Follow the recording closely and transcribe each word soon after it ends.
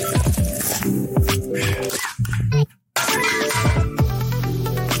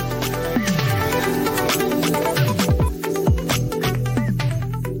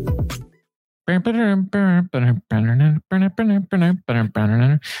You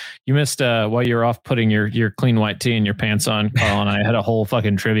missed while you were off putting your clean white tee in your pants on, Carl and I had a whole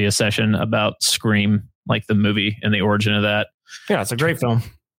fucking trivia session about Scream, like the movie and the origin of that. Yeah, it's a great film.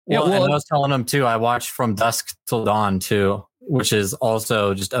 Well, and I was telling him too, I watched From Dusk Till Dawn too, which is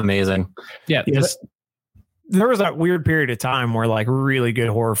also just amazing. Yeah. There was that weird period of time where like really good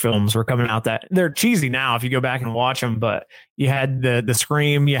horror films were coming out that they're cheesy now if you go back and watch them, but you had the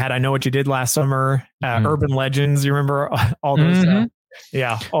Scream, you had I Know What You Did Last Summer, Urban Legends. You remember all those?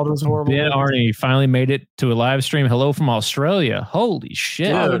 All those horrible. Yeah, Arnie finally made it to a live stream. Hello from Australia. Holy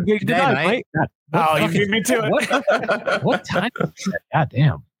shit! Good night. Oh, you beat me to it. What time? God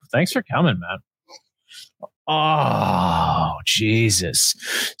damn! Thanks for coming, man. Oh Jesus!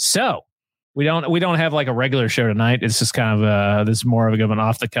 So. We don't have like a regular show tonight. It's just kind of this is more of an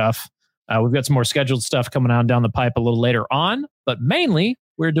off the cuff. We've got some more scheduled stuff coming on down the pipe a little later on, but mainly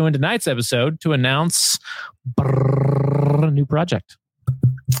we're doing tonight's episode to announce a new project.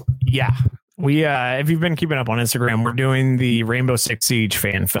 Yeah. We, if you've been keeping up on Instagram, we're doing the Rainbow Six Siege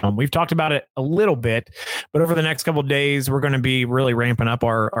fan film. We've talked about it a little bit, but over the next couple of days, we're going to be really ramping up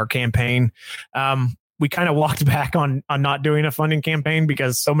our campaign. We kind of walked back on not doing a funding campaign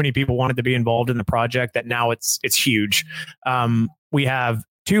because so many people wanted to be involved in the project that now it's huge. We have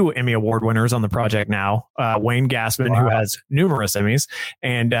 2 Emmy Award winners on the project now. Wayne Gassman, who has numerous Emmys,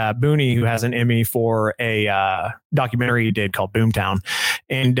 and Booney, who has an Emmy for a documentary he did called Boomtown.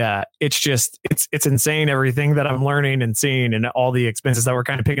 And it's insane, everything that I'm learning and seeing and all the expenses that we're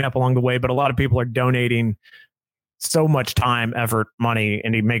kind of picking up along the way. But a lot of people are donating so much time, effort, money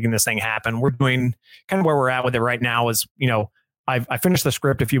into making this thing happen. We're doing kind of where we're at with it right now is, I finished the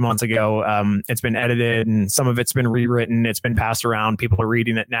script a few months ago. It's been edited and some of it's been rewritten. It's been passed around. People are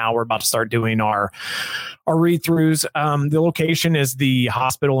reading it now. We're about to start doing our read throughs. The location is the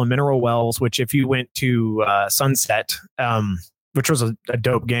hospital in Mineral Wells, which if you went to Sunset, which was a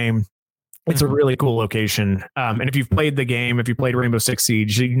dope game, it's a really cool location. And if you've played the game, if you played Rainbow Six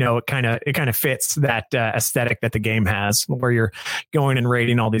Siege, it kind of fits that aesthetic that the game has, where you're going and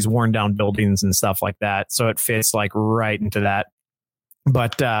raiding all these worn down buildings and stuff like that. So it fits like right into that.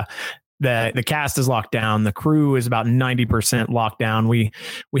 But the cast is locked down. The crew is about 90% locked down. We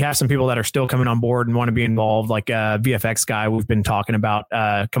have some people that are still coming on board and want to be involved, like a VFX guy we've been talking about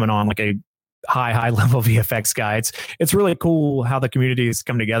coming on, like a high level VFX guy. It's really cool how the community has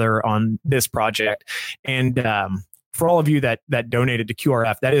come together on this project. And for all of you that donated to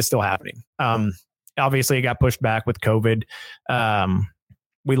QRF, that is still happening. Obviously it got pushed back with COVID.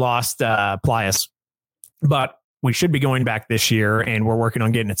 We lost Plius, but we should be going back this year, and we're working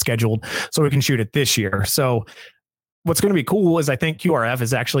on getting it scheduled so we can shoot it this year. So what's going to be cool is I think QRF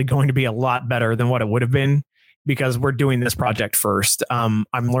is actually going to be a lot better than what it would have been, because we're doing this project first. I'm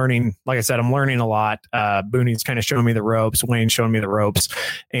learning, like I said, I'm learning a lot. Booney's kind of showing me the ropes. Wayne's showing me the ropes.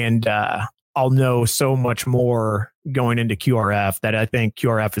 And I'll know so much more going into QRF that I think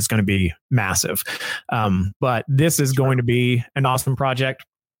QRF is going to be massive. But this is going to be an awesome project.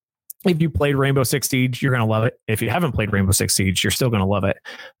 If you played Rainbow Six Siege, you're going to love it. If you haven't played Rainbow Six Siege, you're still going to love it.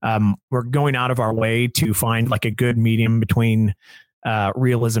 We're going out of our way to find like a good medium between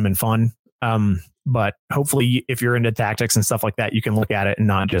realism and fun. But hopefully if you're into tactics and stuff like that, you can look at it and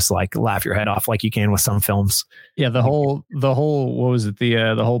not just like laugh your head off like you can with some films. Yeah. The whole, what was it?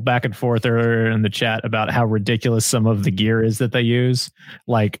 The whole back and forth earlier in the chat about how ridiculous some of the gear is that they use.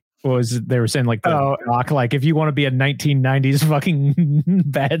 Like, what was it? They were saying like the rock, like if you want to be a 1990s fucking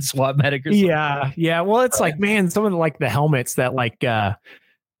bad SWAT medic or something. Yeah. Yeah. Well, it's like, man, some of the helmets that like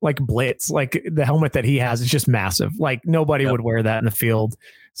Blitz, like the helmet that he has is just massive. Like nobody would wear that in the field.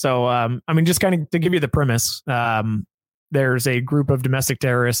 So, just kind of to give you the premise, there's a group of domestic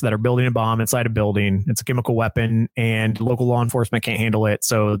terrorists that are building a bomb inside a building. It's a chemical weapon and local law enforcement can't handle it.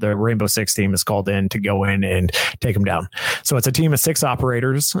 So the Rainbow Six team is called in to go in and take them down. So it's a team of 6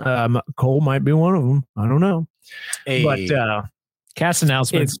 operators. Cole might be one of them. I don't know. But cast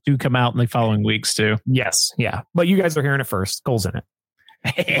announcements do come out in the following weeks too. Yes. Yeah. But you guys are hearing it first. Cole's in it.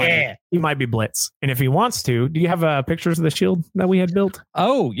 He might be Blitz, and if he wants to, do you have pictures of the shield that we had built?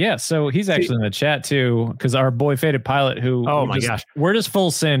 Oh yeah, so he's actually in the chat too, because our boy Faded Pilot, who we're just full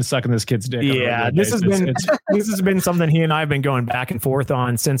sin sucking this kid's dick. Yeah, this has been something he and I have been going back and forth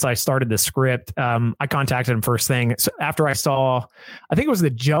on since I started the script. I contacted him first thing after I saw, I think it was the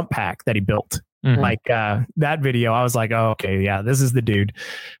jump pack that he built. Mm-hmm. Like that video, I was like, oh, okay, yeah, this is the dude.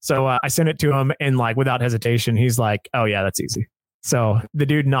 So I sent it to him, and like without hesitation, he's like, oh yeah, that's easy. So the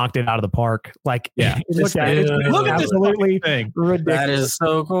dude knocked it out of the park. Like, Yeah. look at it. Look at this Absolutely thing. ridiculous. That is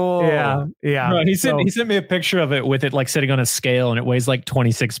so cool. Yeah. Bro, he sent me a picture of it with it like sitting on a scale and it weighs like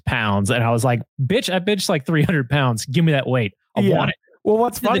 26 pounds. And I was like, bitch, I bench like 300 pounds. Give me that weight. I want it. Well,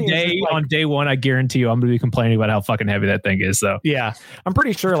 what's funny on day one, I guarantee you I'm going to be complaining about how fucking heavy that thing is. So yeah, I'm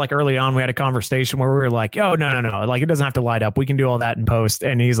pretty sure like early on we had a conversation where we were like, oh, no. Like it doesn't have to light up. We can do all that in post.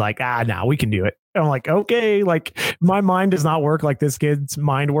 And he's like, no, we can do it. And I'm like, okay, like my mind does not work like this kid's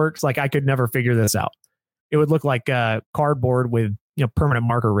mind works. Like I could never figure this out. It would look like cardboard with, permanent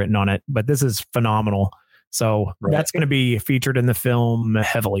marker written on it. But this is phenomenal. So that's going to be featured in the film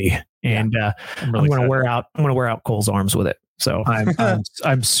heavily. And I'm going to wear out Cole's arms with it. So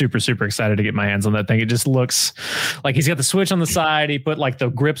I'm super, super excited to get my hands on that thing. It just looks like he's got the switch on the side. He put like the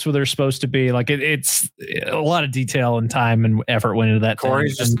grips where they're supposed to be. Like it's a lot of detail and time and effort went into that.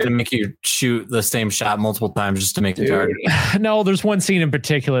 Corey's just going to make you shoot the same shot multiple times just to make it hard. No, there's one scene in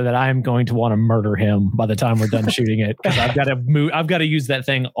particular that I am going to want to murder him by the time we're done shooting it. Because I've got to use that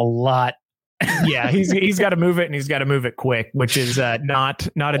thing a lot. Yeah, he's got to move it and he's got to move it quick, which is not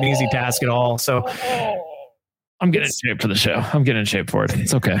an easy task at all. So I'm getting in shape for the show. I'm getting in shape for it.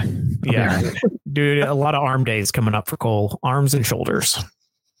 It's okay. Yeah, dude, a lot of arm days coming up for Cole. Arms and shoulders.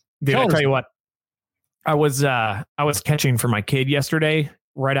 Dude, I'll tell you what. I was catching for my kid yesterday.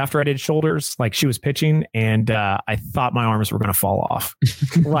 Right after I did shoulders, like she was pitching, and I thought my arms were going to fall off.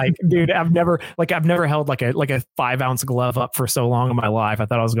 Like, dude, I've never held like a 5-ounce glove up for so long in my life. I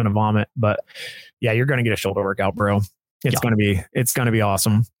thought I was going to vomit, but yeah, you're going to get a shoulder workout, bro. It's going to be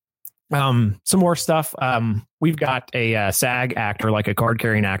awesome. Some more stuff. We've got a SAG actor, like a card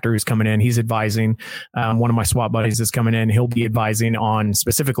carrying actor, who's coming in. He's advising. One of my SWAT buddies is coming in. He'll be advising on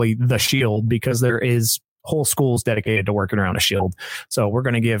specifically the shield because there is whole schools dedicated to working around a shield. So we're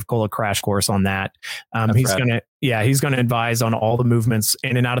going to give Cole a crash course on that. He's going to advise on all the movements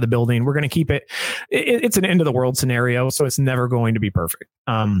in and out of the building. We're going to keep it's an end of the world scenario, so it's never going to be perfect.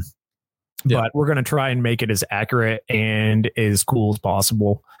 But we're going to try and make it as accurate and as cool as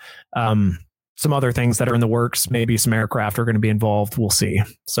possible. Some other things that are in the works, maybe some aircraft are going to be involved. We'll see.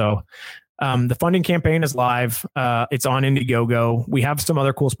 So the funding campaign is live. It's on Indiegogo. We have some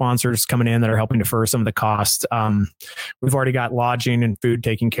other cool sponsors coming in that are helping defer some of the costs. We've already got lodging and food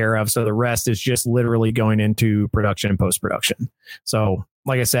taken care of. So the rest is just literally going into production and post-production. So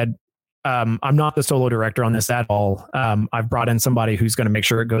like I said, I'm not the solo director on this at all. I've brought in somebody who's going to make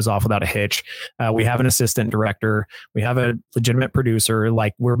sure it goes off without a hitch. We have an assistant director. We have a legitimate producer.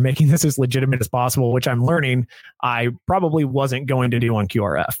 Like we're making this as legitimate as possible, which I'm learning I probably wasn't going to do on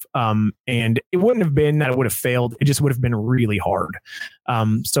QRF. And it wouldn't have been that it would have failed. It just would have been really hard.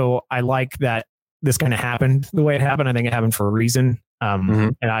 So I like that this kind of happened the way it happened. I think it happened for a reason.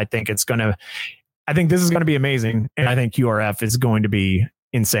 And I think this is going to be amazing. And I think QRF is going to be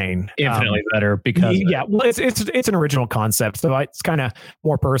insane, infinitely better because well, it's an original concept, so it's kind of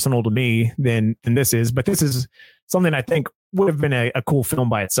more personal to me than this is. But this is something I think would have been a cool film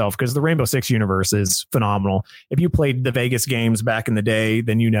by itself because the Rainbow Six universe is phenomenal. If you played the Vegas games back in the day,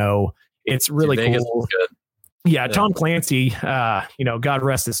 then it's really cool. Yeah, Tom Clancy, God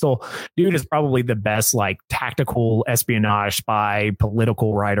rest his soul, dude is probably the best like tactical espionage spy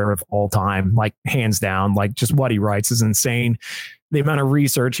political writer of all time, like hands down. Like just what he writes is insane. The amount of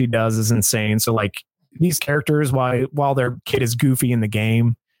research he does is insane. So like these characters, while their kid is goofy in the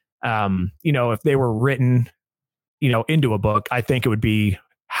game, if they were written, into a book, I think it would be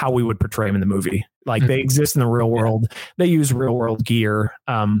how we would portray them in the movie. Like they exist in the real world. They use real world gear.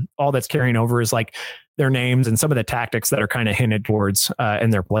 All that's carrying over is like their names and some of the tactics that are kind of hinted towards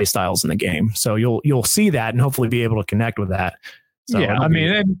in their play styles in the game. So you'll see that and hopefully be able to connect with that. So, yeah, I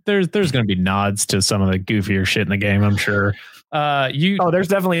mean, there's going to be nods to some of the goofier shit in the game, I'm sure. There's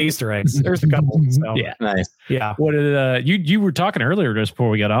definitely Easter eggs. There's a couple. So. Yeah, nice. Yeah. What did you were talking earlier just before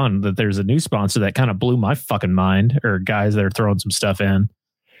we got on that there's a new sponsor that kind of blew my fucking mind, or guys that are throwing some stuff in.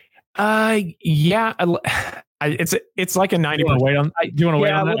 Yeah. It's like a 90%. Do you want to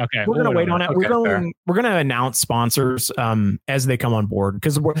wait on that? Okay, we're gonna wait on it. Okay, we're gonna announce sponsors as they come on board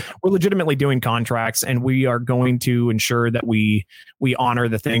because we're legitimately doing contracts and we are going to ensure that we honor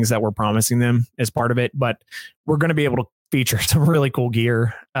the things that we're promising them as part of it. But we're going to be able to feature some really cool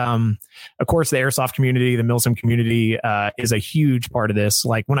gear. Of course, the airsoft community, the Milsim community is a huge part of this.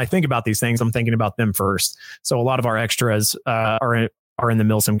 Like when I think about these things, I'm thinking about them first. So a lot of our extras are in the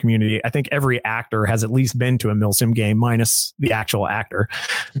Milsim community. I think every actor has at least been to a Milsim game, minus the actual actor.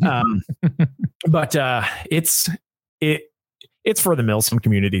 But it's for the Milsim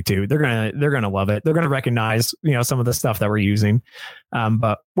community too. They're gonna love it. They're gonna recognize some of the stuff that we're using.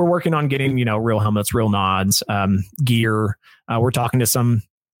 But we're working on getting real helmets, real nods, gear. We're talking to some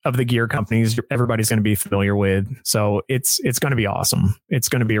of the gear companies everybody's going to be familiar with. So it's going to be awesome. It's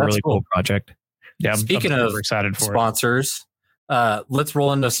going to be a really cool project. Yeah. Speaking of excited for sponsors, let's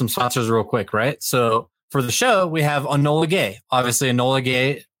roll into some sponsors real quick, right? So for the show, we have Enola Gay. Obviously, Enola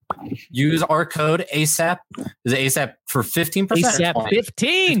Gay. Use our code ASAP. Is it ASAP for 15%? ASAP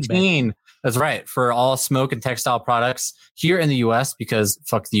 15. That's right. For all smoke and textile products here in the US, because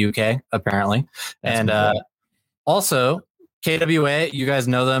fuck the UK, apparently. And also, KWA, you guys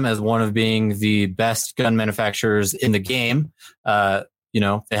know them as one of being the best gun manufacturers in the game. They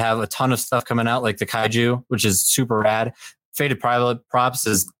have a ton of stuff coming out, like the Kaiju, which is super rad. Faded Props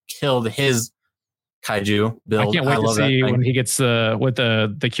has killed his Kaiju build. I can't wait to see when he gets with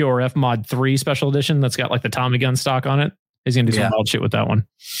the QRF Mod 3 special edition that's got like the Tommy gun stock on it. He's going to do some wild shit with that one.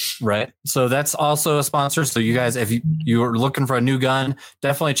 Right. So that's also a sponsor. So you guys, if you're looking for a new gun,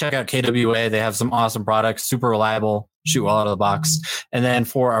 definitely check out KWA. They have some awesome products, super reliable, shoot well out of the box. And then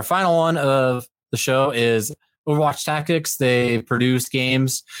for our final one of the show is Overwatch Tactics. They produce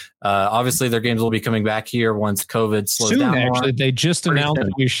games. Obviously, their games will be coming back here once COVID slows down. Actually, they just announced,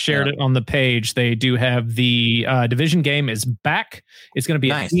 we shared it on the page. They do have the Division game is back. It's going to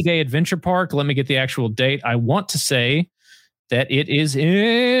be at D-Day Adventure Park. Let me get the actual date. I want to say that it is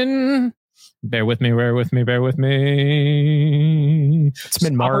in. Bear with me. It's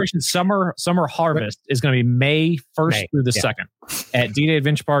mid-March. Summer Harvest is going to be May 1st through the 2nd at D-Day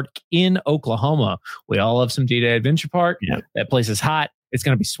Adventure Park in Oklahoma. We all love some D-Day Adventure Park. Yeah. That place is hot. It's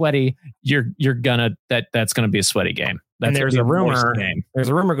going to be sweaty. That's going to be a sweaty game. And there's a rumor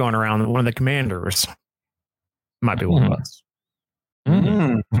going around that one of the commanders might be one of us.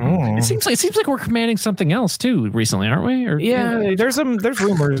 It seems like we're commanding something else too recently, aren't we? There's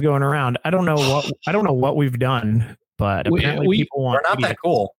rumors going around. I don't know what we've done, but apparently people want. We're not that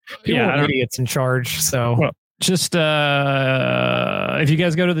cool. People want idiots in charge. So just if you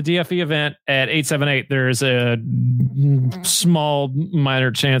guys go to the DFE event at 878, there's a small minor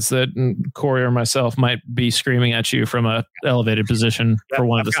chance that Corey or myself might be screaming at you from a elevated position for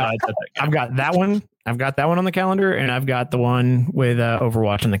one of the sides. I've got that one. I've got that one on the calendar, and I've got the one with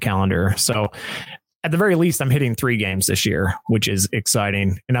Overwatch on the calendar. So at the very least, I'm hitting 3 games this year, which is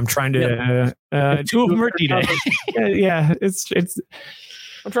exciting. And I'm trying to 2 of them are D-Day.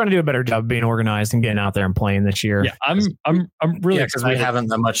 I'm trying to do a better job being organized and getting out there and playing this year. Yeah, I'm really because we haven't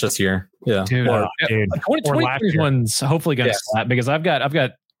done much this year. Yeah, dude. 2021's hopefully going to slap because I've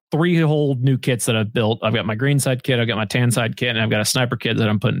got 3 whole new kits that I've built. I've got my green side kit, I've got my tan side kit, and I've got a sniper kit that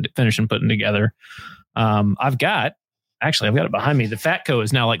I'm finishing putting together. I've got it behind me. The Fatco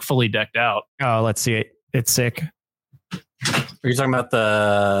is now like fully decked out. Oh, let's see it. It's sick. Are you talking about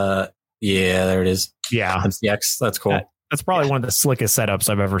the? Yeah, there it is. Yeah, MCX. That's cool. That's probably one of the slickest setups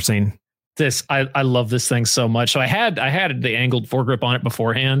I've ever seen. I love this thing so much. So I had the angled foregrip on it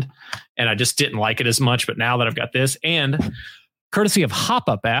beforehand, and I just didn't like it as much. But now that I've got this, and courtesy of Hop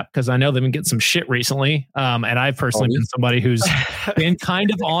Up app, because I know they've been getting some shit recently, and I've personally been somebody who's been kind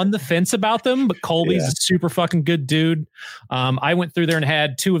of on the fence about them. But Colby's a super fucking good dude. I went through there and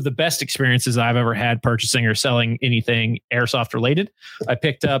had 2 of the best experiences I've ever had purchasing or selling anything airsoft related. I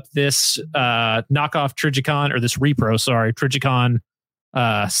picked up this knockoff Trijicon, or this repro, Trijicon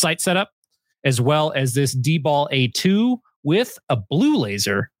sight setup, as well as this D-Ball A2 with a blue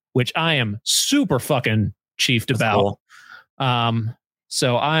laser, which I am super fucking chiefed about. Cool.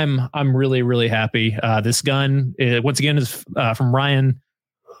 So I'm really, really happy. This gun, once again, is from Ryan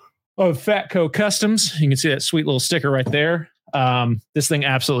of Fatco Customs. You can see that sweet little sticker right there. This thing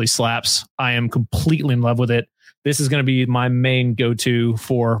absolutely slaps. I am completely in love with it. This is going to be my main go-to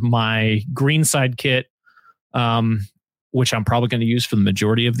for my green side kit, which I'm probably going to use for the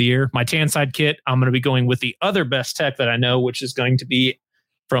majority of the year. My tan side kit, I'm going to be going with the other best tech that I know, which is going to be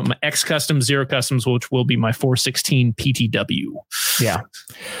from X Customs, Zero Customs, which will be my 416 PTW. Yeah.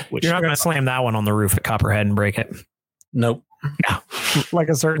 You're not going to slam that one on the roof at Copperhead and break it. Nope. Yeah. Like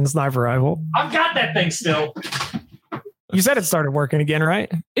a certain sniper rifle. I've got that thing still. You said it started working again,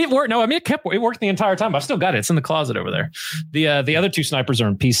 right? It worked. No, I mean, it worked the entire time. I've still got it. It's in the closet over there. The other 2 snipers are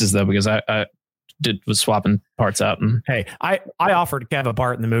in pieces though, because I was swapping parts out. And hey, I offered Kev a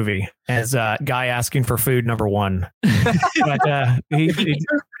part in the movie as a guy asking for food number 1, but he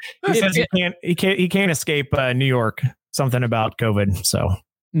says he can't escape New York. Something about COVID. So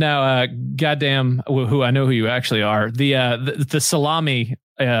now, goddamn, who I know who you actually are. The salami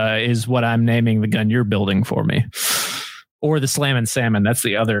is what I'm naming the gun you're building for me. or the Slammin' Salmon. That's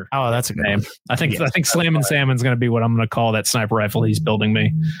the other. Oh, that's a good name. I think Slammin' Salmon's going to be what I'm going to call that sniper rifle he's building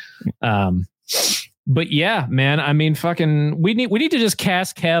me. But yeah, man, I mean, fucking, we need to just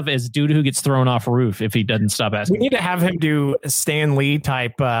cast Kev as dude who gets thrown off a roof if he doesn't stop asking. We need to have him do Stan Lee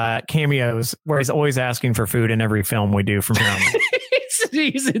type cameos where he's always asking for food in every film we do from here on.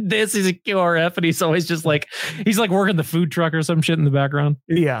 He's in this, he's a QRF, and he's always just like, he's like working the food truck or some shit in the background.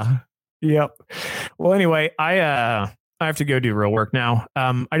 Yeah. Yep. Well, anyway, I have to go do real work now.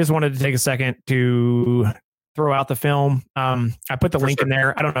 I just wanted to take a second to throw out the film. I put the link in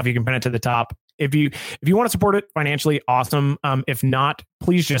there. I don't know if you can pin it to the top. If you want to support it financially, awesome. If not,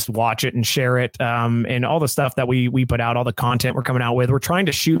 please just watch it and share it. And all the stuff that we put out, all the content we're coming out with. We're trying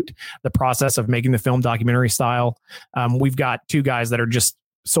to shoot the process of making the film documentary style. We've got 2 guys that are just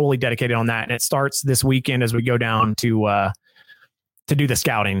solely dedicated on that, and it starts this weekend as we go down to do the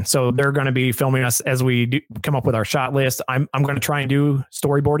scouting. So they're going to be filming us as we come up with our shot list. I'm going to try and do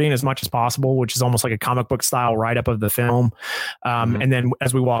storyboarding as much as possible, which is almost like a comic book style write-up of the film. And then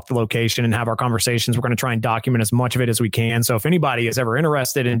as we walk the location and have our conversations, we're going to try and document as much of it as we can. So if anybody is ever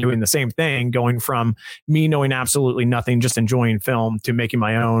interested in doing the same thing, going from me knowing absolutely nothing, just enjoying film, to making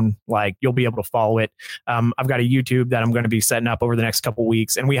my own, like, you'll be able to follow it. I've got a YouTube that I'm going to be setting up over the next couple of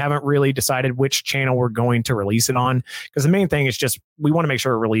weeks, and we haven't really decided which channel we're going to release it on, because the main thing is just we want to make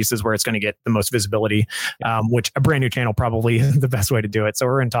sure it releases where it's going to get the most visibility, which a brand new channel probably is the best way to do it. So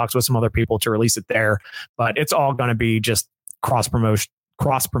we're in talks with some other people to release it there, but it's all going to be just cross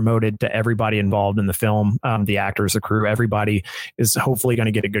promoted to everybody involved in the film. The actors, the crew, everybody is hopefully going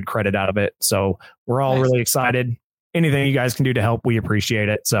to get a good credit out of it. So we're all really excited. Anything you guys can do to help, we appreciate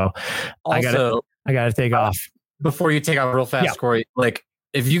it. So also, I got to take off. Before you take off real fast, Corey, like,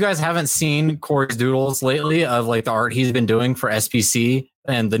 if you guys haven't seen Corey's doodles lately of like the art he's been doing for SPC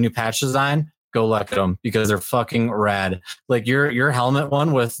and the new patch design, go look at them because they're fucking rad. Like your helmet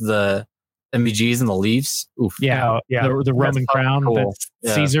one with the MVGs and the leaves. Oof. Yeah. The Roman crown, cool.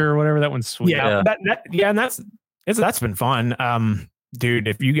 Caesar or whatever. That one's sweet. Yeah. And that's been fun. Dude,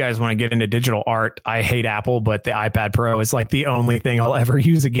 if you guys want to get into digital art, I hate Apple, but the iPad Pro is like the only thing I'll ever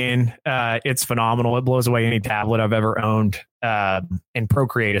use again. It's phenomenal. It blows away any tablet I've ever owned. And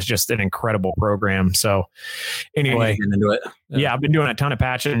Procreate is just an incredible program. So anyway, into it. Yeah, I've been doing a ton of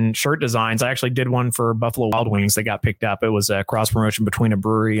patch and shirt designs. I actually did one for Buffalo Wild Wings that got picked up. It was a cross promotion between a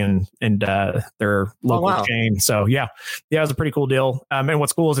brewery and their local chain. So yeah, it was a pretty cool deal. And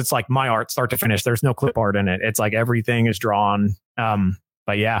what's cool is it's like my art start to finish. There's no clip art in it. It's like everything is drawn.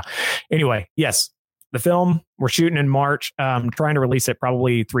 But yeah, anyway, yes, the film we're shooting in March, trying to release it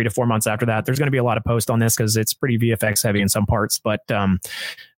probably 3 to 4 months after that. There's going to be a lot of posts on this because it's pretty VFX heavy in some parts, but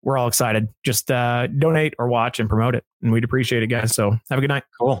we're all excited. Just donate or watch and promote it, and we'd appreciate it, guys. So have a good night.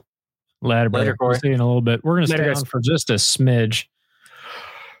 Cool. Later, Corey. See you in a little bit. We're going to stay on for just a smidge,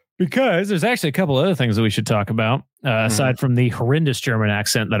 because there's actually a couple other things that we should talk about, aside from the horrendous German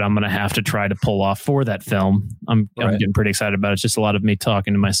accent that I'm going to have to try to pull off for that film. I'm getting pretty excited about it. It's just a lot of me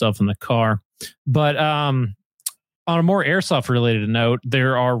talking to myself in the car. But on a more airsoft related note,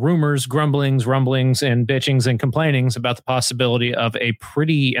 there are rumors, grumblings, rumblings, and bitchings and complainings about the possibility of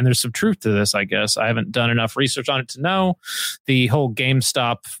and there's some truth to this, I guess. I haven't done enough research on it to know. The whole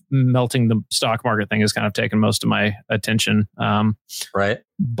GameStop melting the stock market thing has kind of taken most of my attention. Right.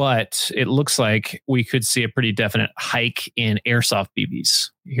 But it looks like we could see a pretty definite hike in airsoft BBs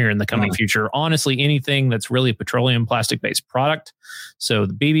here in the coming future. Honestly, anything that's really a petroleum plastic-based product. So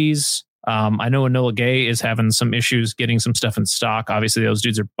the BBs, I know Enola Gay is having some issues getting some stuff in stock. Obviously, those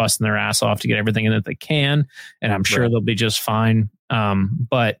dudes are busting their ass off to get everything in that they can, and I'm sure they'll be just fine.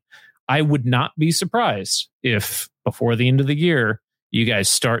 But I would not be surprised if before the end of the year, you guys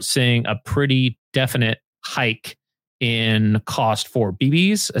start seeing a pretty definite hike in cost for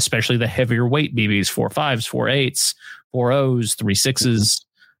BBs, especially the heavier weight BBs, 4.5s, 4.8s, 4.0s,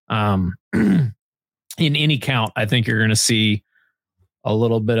 3.6s. In any count, I think you're going to see a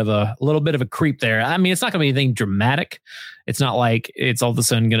little bit of a creep there. I mean, it's not going to be anything dramatic. It's not like it's all of a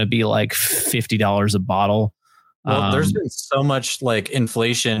sudden going to be like $50 a bottle. Well, there's been so much like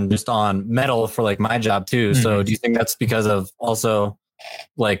inflation just on metal for like my job too. So do you think that's because of also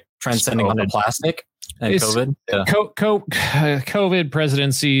like transcending on the plastic and COVID? Yeah. COVID,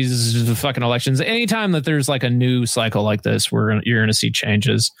 presidencies, fucking elections. Anytime that there's like a new cycle like this, you're going to see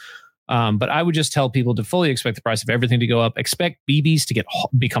changes. But I would just tell people to fully expect the price of everything to go up. Expect BBs to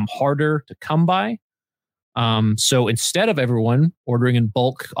become harder to come by. So instead of everyone ordering in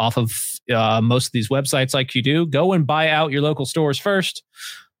bulk off of most of these websites like you do, go and buy out your local stores first.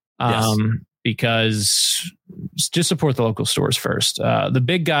 Because just support the local stores first. The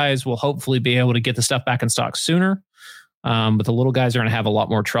big guys will hopefully be able to get the stuff back in stock sooner. but the little guys are going to have a lot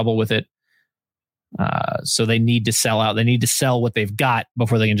more trouble with it. So they need to sell out. They need to sell what they've got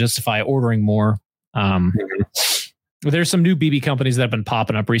before they can justify ordering more. There's some new BB companies that have been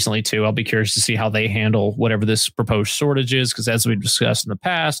popping up recently too. I'll be curious to see how they handle whatever this proposed shortage is, because as we've discussed in the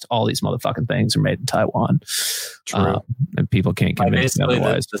past, all these motherfucking things are made in Taiwan. True. And people can't convince me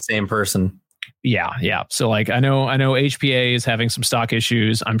otherwise. The same person. Yeah. So like I know HPA is having some stock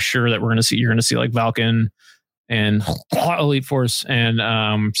issues. I'm sure that you're gonna see like Valken and Elite Force and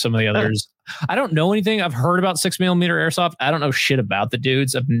some of the others. I don't know anything. I've heard about 6mm airsoft. I don't know shit about the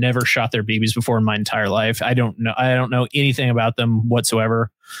dudes. I've never shot their BBs before in my entire life. I don't know anything about them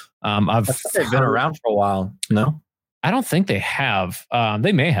whatsoever. They've been around for a while. No, I don't think they have.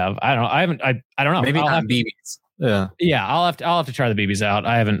 They may have. I don't know. Maybe not BBs. Yeah. I'll have to try the BBs out.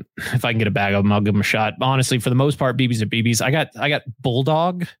 I haven't. If I can get a bag of them, I'll give them a shot. Honestly, for the most part, BBs are BBs. I got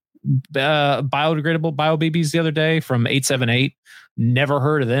Bulldog biodegradable bio BBs the other day from 878. Never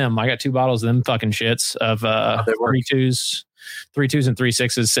heard of them. I got 2 bottles of them fucking shits of 3.2s and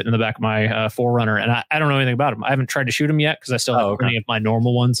 3.6s sitting in the back of my Forerunner, and I don't know anything about them. I haven't tried to shoot them yet because I still have plenty of my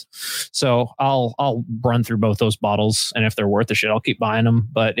normal ones. So I'll run through both those bottles, and if they're worth the shit, I'll keep buying them.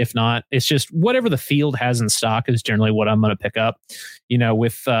 But if not, it's just whatever the field has in stock is generally what I'm going to pick up. You know,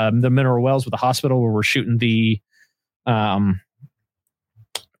 with the Mineral Wells with the hospital where we're shooting the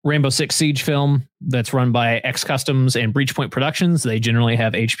Rainbow Six Siege film that's run by X Customs and Breachpoint Productions. They generally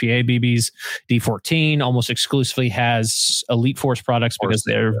have HPA BBs. D14 almost exclusively has Elite Force products because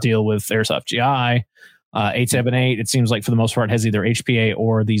they deal with Airsoft GI. 878, it seems like for the most part, has either HPA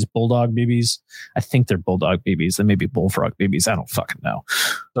or these Bulldog BBs. I think they're Bulldog BBs. They may be Bullfrog BBs. I don't fucking know.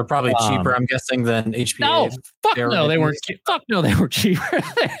 They're probably cheaper, I'm guessing, than HPA. No, fuck no, they weren't. Fuck no, they were cheaper.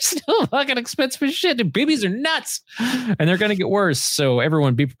 They're still fucking expensive as shit. The BBs are nuts, and they're going to get worse. So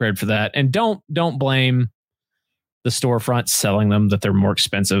everyone be prepared for that, and don't blame the storefront selling them that they're more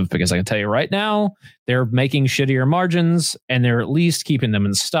expensive, because I can tell you right now, they're making shittier margins, and they're at least keeping them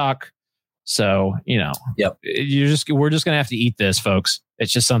in stock. So, you know, we're just going to have to eat this, folks.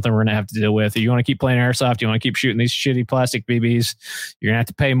 It's just something we're going to have to deal with. If you want to keep playing airsoft, you want to keep shooting these shitty plastic BBs, you're going to have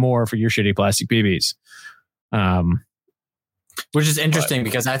to pay more for your shitty plastic BBs. Which is interesting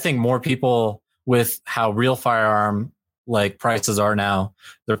because I think more people, with how real firearm like prices are now,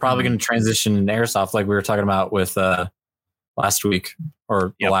 they're probably going to transition in airsoft, like we were talking about with last week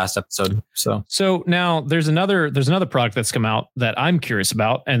or the last episode. So now there's another product that's come out that I'm curious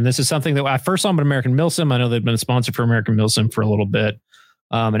about, and this is something that I first saw them at American Milsim. I know they've been a sponsor for American Milsim for a little bit,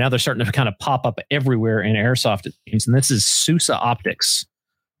 and now they're starting to kind of pop up everywhere in airsoft, it seems. And this is Sousa Optics.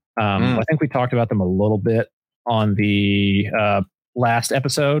 I think we talked about them a little bit on the last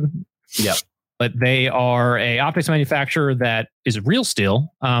episode. Yep. But they are a optics manufacturer that is real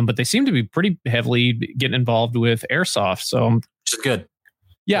steel, but they seem to be pretty heavily getting involved with airsoft. So, which is good.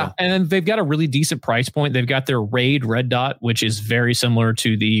 Yeah, and they've got a really decent price point. They've got their Raid Red Dot, which is very similar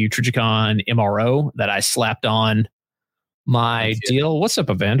to the Trijicon MRO that I slapped on my deal. What's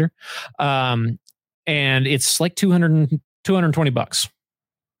up, Evander? And it's like $220.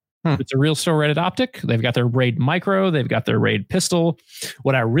 It's a real store rated optic. They've got their Raid Micro. They've got their Raid Pistol.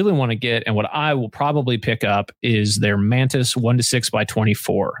 What I really want to get, and what I will probably pick up, is their Mantis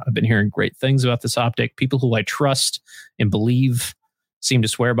 1-6x24. I've been hearing great things about this optic. People who I trust and believe seem to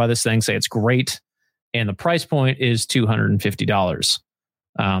swear by this thing, say it's great. And the price point is $250.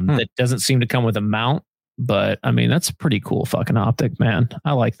 That doesn't seem to come with a mount, but I mean, that's a pretty cool fucking optic, man.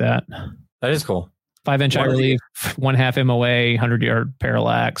 I like that. That is cool. 5-inch eye relief, 1/2 MOA, 100-yard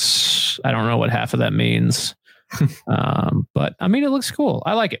parallax. I don't know what half of that means. But I mean, it looks cool.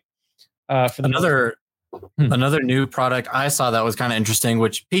 I like it. Another new product I saw that was kind of interesting,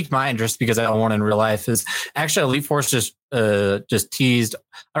 which piqued my interest because I don't want it in real life, is actually Elite Force just teased.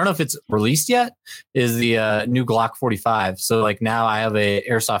 I don't know if it's released yet. Is the new Glock 45. So like now I have a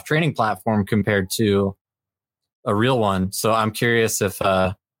airsoft training platform compared to a real one. So I'm curious if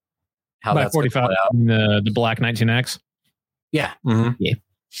how By that's 45, the black 19X. Yeah. Mm-hmm. Yeah.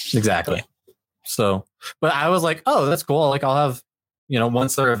 Exactly. So, but I was like, oh, that's cool. Like I'll have,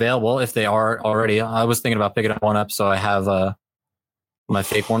 once they're available, if they are already, I was thinking about picking one up. So I have my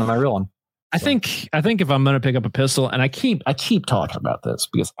fake one and my real one. I think if I'm going to pick up a pistol, and I keep talking about this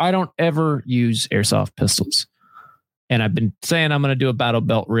because I don't ever use airsoft pistols. And I've been saying I'm going to do a battle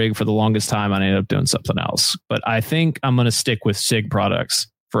belt rig for the longest time. And I ended up doing something else, but I think I'm going to stick with SIG products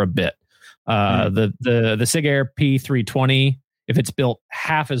for a bit. The SIG Air P320, if it's built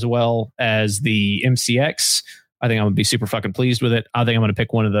half as well as the MCX, I think I'm gonna be super fucking pleased with it. I think I'm gonna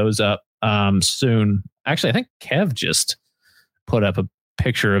pick one of those up soon. Actually, I think Kev just put up a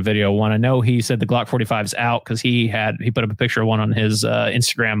picture or video of one. I know he said the Glock 45 is out because he put up a picture of one on his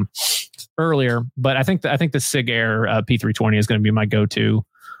Instagram earlier. But I think the Sig Air P320 is going to be my go-to.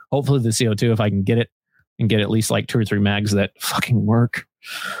 Hopefully the CO2 if I can get it and get at least like 2 or 3 mags that fucking work.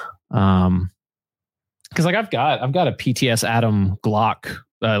 Because like I've got a PTS Atom Glock.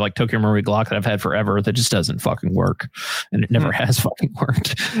 Like Tokyo Marui Glock that I've had forever that just doesn't fucking work, and it never has fucking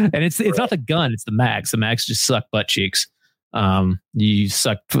worked. And it's not the gun, it's the mags. The mags just suck butt cheeks. You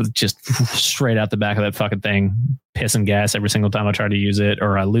suck just straight out the back of that fucking thing, piss and gas every single time I try to use it,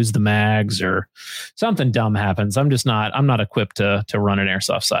 or I lose the mags, or something dumb happens. I'm not equipped to run an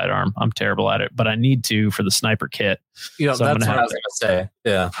airsoft sidearm. I'm terrible at it, but I need to for the sniper kit. So that's what I was gonna say.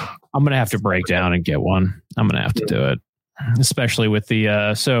 Yeah, I'm gonna have to break down and get one. I'm gonna have to do it. Especially with the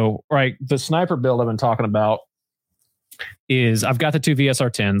the sniper build I've been talking about is I've got the 2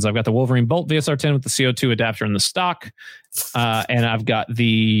 VSR10s. I've got the Wolverine Bolt VSR10 with the CO2 adapter in the stock, and I've got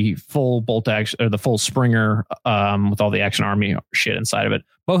the full bolt action or the full Springer with all the Action Army shit inside of it.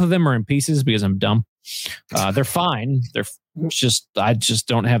 Both of them are in pieces because I'm dumb. They're fine. I just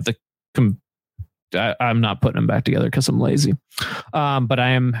don't have the. I'm not putting them back together because I'm lazy. But I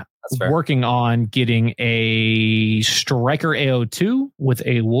am working on getting a Striker AO2 with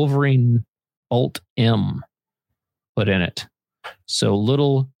a Wolverine Bolt M put in it. So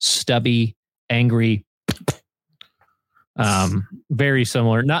little, stubby, angry, very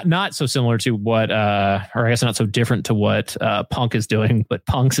similar. Not so similar to what, or I guess not so different to what Punk is doing, but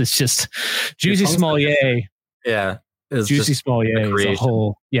Punk's is just Juicy Smollier. Yeah. Juicy Smollier is a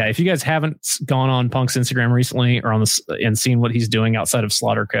whole. Yeah, if you guys haven't gone on Punk's Instagram recently or on this and seen what he's doing outside of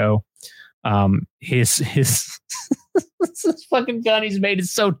Slaughter Co., his this fucking gun he's made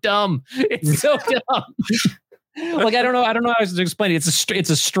is so dumb. It's so dumb. Like I don't know how to explain it. It's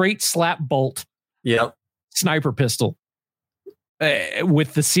a straight slap bolt. Yep. Sniper pistol.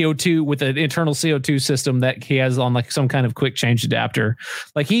 With the CO2, with an internal CO2 system that he has on like some kind of quick change adapter.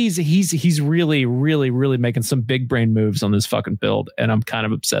 Like he's really, really, really making some big brain moves on this fucking build. And I'm kind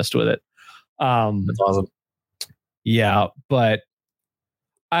of obsessed with it. That's awesome. Yeah, but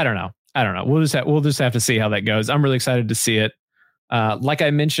I don't know. We'll just have to see how that goes. I'm really excited to see it. Like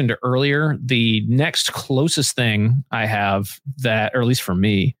I mentioned earlier, the next closest thing I have that, or at least for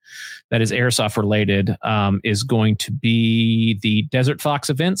me, that is airsoft related, is going to be the Desert Fox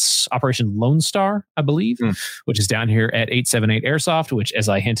events, Operation Lone Star, I believe, which is down here at 878 Airsoft, which, as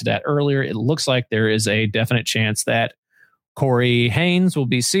I hinted at earlier, it looks like there is a definite chance that Corey Haynes will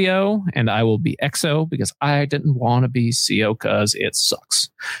be CO and I will be XO because I didn't want to be CO because it sucks.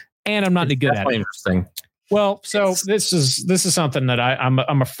 And I'm not any good at it. Interesting. Well, so this is something that I'm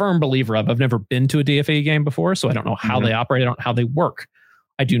a firm believer of. I've never been to a DFA game before, so I don't know how they operate. I don't know how they work.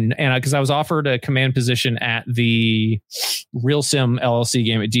 I do, and because I was offered a command position at the Real Sim LLC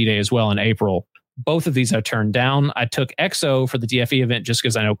game at D-Day as well in April. Both of these I turned down. I took XO for the DFE event just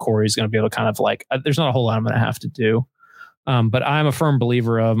because I know Corey's going to be able to kind of like. There's not a whole lot I'm going to have to do, but I'm a firm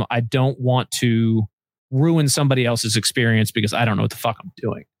believer of I don't want to ruin somebody else's experience because I don't know what the fuck I'm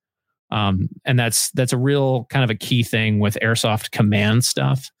doing. And that's a real kind of a key thing with airsoft command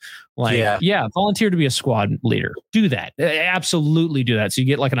stuff. Like, yeah, volunteer to be a squad leader. Do that. Absolutely do that. So you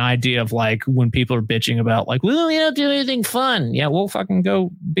get like an idea of like when people are bitching about like, well, we don't do anything fun. Yeah, we'll fucking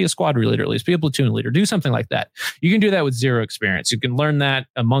go be a squad leader, at least be a platoon leader. Do something like that. You can do that with zero experience. You can learn that.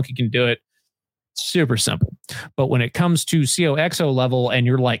 A monkey can do it. Super simple. But when it comes to COXO level and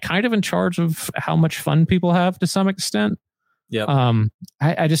you're like kind of in charge of how much fun people have to some extent, yeah.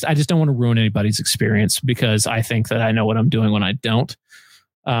 I just don't want to ruin anybody's experience because I think that I know what I'm doing when I don't.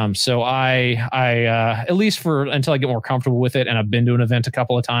 So I at least for until I get more comfortable with it, and I've been to an event a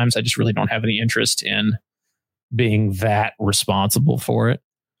couple of times, I just really don't have any interest in being that responsible for it.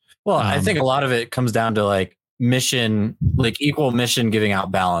 Well, I think a lot of it comes down to like mission, like equal mission giving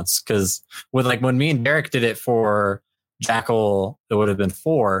out balance. Because with like when me and Derek did it for Jackal, it would have been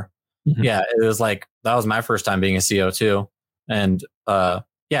 4. Mm-hmm. Yeah, it was like that was my first time being a CO too. And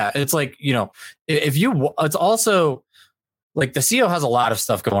yeah, it's like, you know, if you, it's also like the CO has a lot of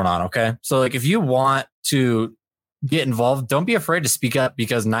stuff going on. Okay. So like if you want to get involved, don't be afraid to speak up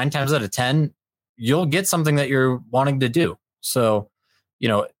because 9 times out of 10, you'll get something that you're wanting to do. So, you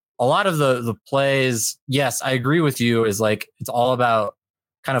know, a lot of the plays, yes, I agree with you, is like it's all about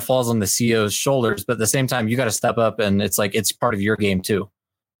kind of falls on the CO's shoulders. But at the same time, you got to step up and it's like it's part of your game too.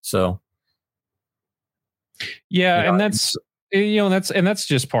 So. Yeah. You know, and that's. You know, that's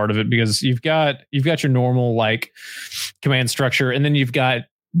just part of it because you've got your normal like command structure, and then you've got,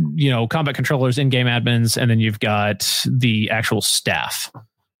 you know, combat controllers, in-game admins, and then you've got the actual staff.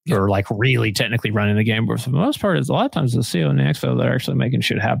 or like really technically running the game. But for the most part, it's a lot of times the CO and the Expo that are actually making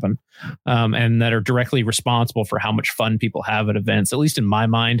shit happen, and that are directly responsible for how much fun people have at events. At least in my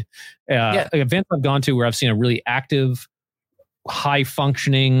mind, events I've gone to where I've seen a really active, high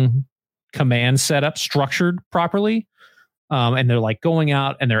functioning command setup structured properly. And they're like going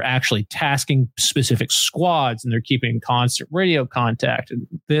out and they're actually tasking specific squads and they're keeping constant radio contact and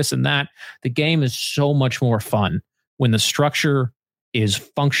this and that. The game is so much more fun when the structure is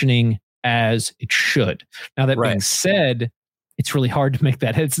functioning as it should. Now that being said, it's really hard to make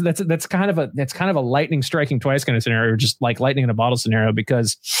that. That's kind of a lightning striking twice kind of scenario, or just like lightning in a bottle scenario,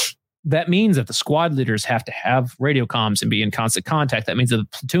 because that means that the squad leaders have to have radio comms and be in constant contact. That means that the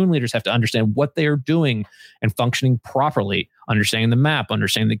platoon leaders have to understand what they are doing and functioning properly, understanding the map,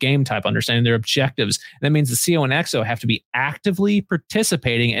 understanding the game type, understanding their objectives. And that means the CO and XO have to be actively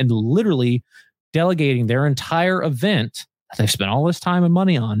participating and literally delegating their entire event that they've spent all this time and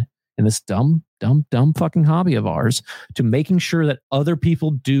money on in this dumb fucking hobby of ours to making sure that other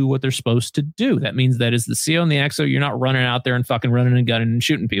people do what they're supposed to do. That means that as the CO and the XO, you're not running out there and fucking running and gunning and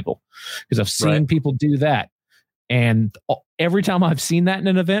shooting people. Because I've seen people do that. And every time I've seen that in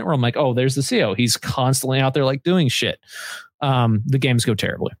an event where I'm like, oh, there's the CO. He's constantly out there like doing shit. The games go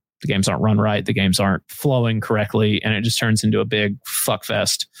terribly. The games aren't run right. The games aren't flowing correctly. And it just turns into a big fuck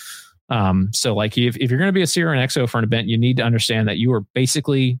fest. So like if you're going to be a CO or an XO for an event, you need to understand that you are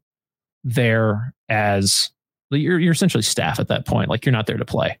basically there as you're essentially staff at that point. Like you're not there to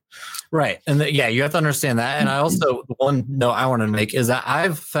play. Right. And you have to understand that. And I also, one note I want to make is that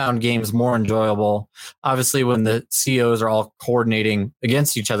I've found games more enjoyable, obviously, when the COs are all coordinating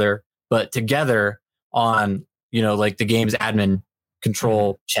against each other, but together on, like the game's admin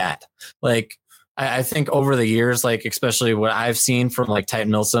control chat. Like, I think over the years, like, especially what I've seen from like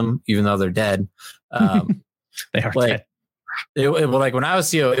Titan Milsim, even though they're dead, they are like, dead. Like when I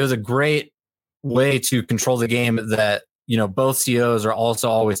was CO, it was a great way to control the game that, both COs are also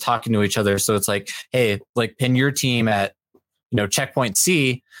always talking to each other. So it's like, hey, like pin your team at, checkpoint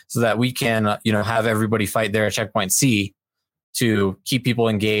C so that we can, have everybody fight there at checkpoint C to keep people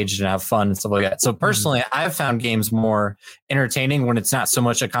engaged and have fun and stuff like that. So personally, I've found games more entertaining when it's not so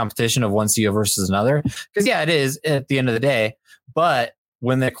much a competition of one CO versus another. Because it is at the end of the day, but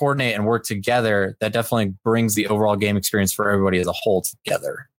when they coordinate and work together, that definitely brings the overall game experience for everybody as a whole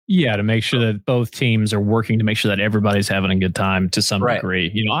together. Yeah, to make sure that both teams are working to make sure that everybody's having a good time to some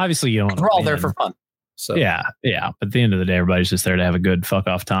degree. Obviously you don't. We're all there for fun. So yeah. But at the end of the day, everybody's just there to have a good fuck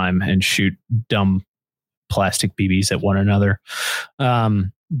off time and shoot dumb plastic BBs at one another.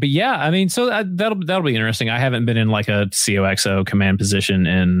 But yeah, I mean, so that'll be interesting. I haven't been in like a COXO command position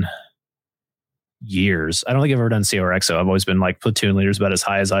in years. I don't think I've ever done CO or XO. I've always been like platoon leaders about as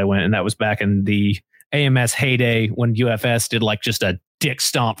high as I went. And that was back in the AMS heyday when UFS did like just a dick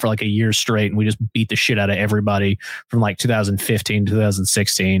stomp for like a year straight. And we just beat the shit out of everybody from like 2015,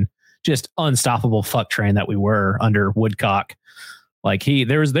 2016, just unstoppable fuck train that we were under Woodcock. Like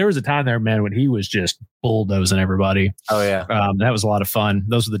there was a time there, man, when he was just bulldozing everybody. Oh yeah. That was a lot of fun.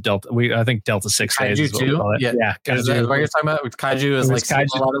 Those were the Delta. I think Delta 6 days. Kaiju too. Yeah. Is that what you're talking about? With Kaiju is like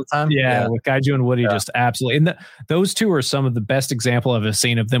Kaiju a lot of the time. Yeah. With Kaiju and Woody, just absolutely. And those two are some of the best example I've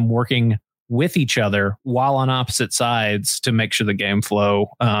seen of them working with each other while on opposite sides to make sure the game flow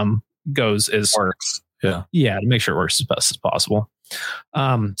works. Yeah. To make sure it works as best as possible.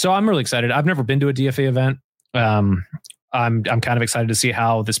 So I'm really excited. I've never been to a DFA event. I'm kind of excited to see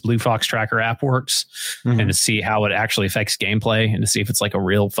how this Blue Fox Tracker app works and to see how it actually affects gameplay and to see if it's like a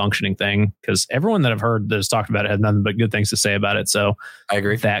real functioning thing. Because everyone that I've heard that has talked about it had nothing but good things to say about it. So I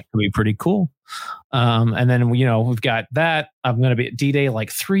agree. That could be pretty cool. And then, we've got that. I'm going to be at D-Day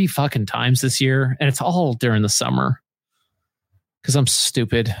like 3 fucking times this year. And it's all during the summer because I'm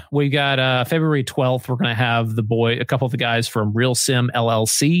stupid. We got February 12th. We're going to have a couple of the guys from Real Sim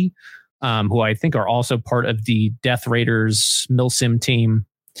LLC, who I think are also part of the Death Raiders Milsim team.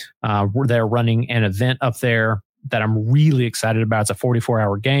 They're running an event up there that I'm really excited about. It's a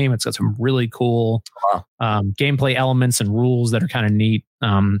 44-hour game. It's got some really cool gameplay elements and rules that are kind of neat.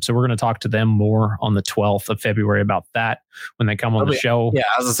 So we're going to talk to them more on the 12th of February about that when they come on the show. Yeah,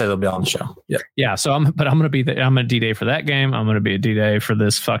 I was going to say they'll be on the show. Yeah. So I'm going to be I'm a D-Day for that game. I'm going to be a D-Day for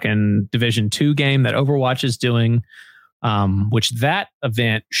this fucking Division 2 game that Overwatch is doing. Which that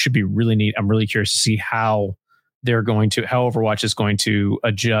event should be really neat. I'm really curious to see how Overwatch is going to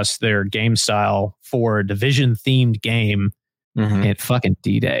adjust their game style for a division themed game at fucking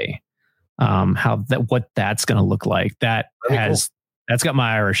D-Day. What that's going to look like. That's got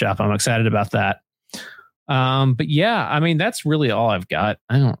my Irish up. I'm excited about that. But yeah, I mean, that's really all I've got.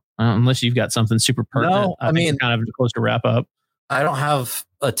 I don't unless you've got something super pertinent. No, I mean, kind of close to wrap up. I don't have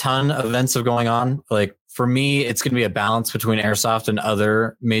a ton of events going on. Like for me, it's going to be a balance between airsoft and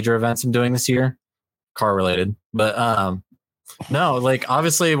other major events I'm doing this year, car related. But no, like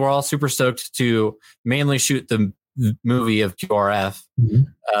obviously we're all super stoked to mainly shoot the movie of QRF.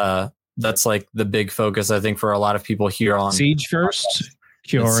 Mm-hmm. That's like the big focus, I think, for a lot of people here on Siege first,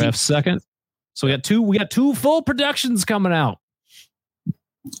 QRF second. So we got two full productions coming out.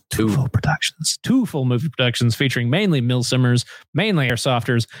 Two full productions, two full movie productions featuring mainly Milsimmers, mainly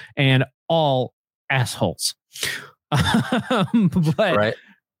airsofters, and all assholes. But right.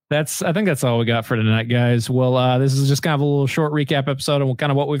 I think that's all we got for tonight, guys. Well, this is just kind of a little short recap episode on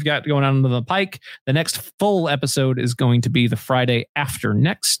kind of what we've got going on in the pike. The next full episode is going to be the Friday after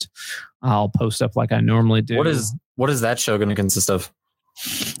next. I'll post up like I normally do. What is that show going to consist of?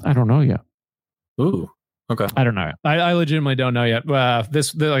 I don't know yet. Ooh, okay. I don't know. I legitimately don't know yet. Like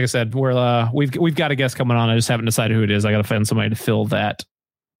I said, we've got a guest coming on. I just haven't decided who it is. I got to find somebody to fill that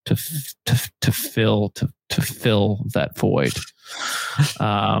to fill that void.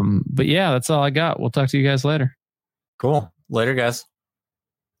 But yeah, that's all I got. We'll talk to you guys later. Cool. Later, guys.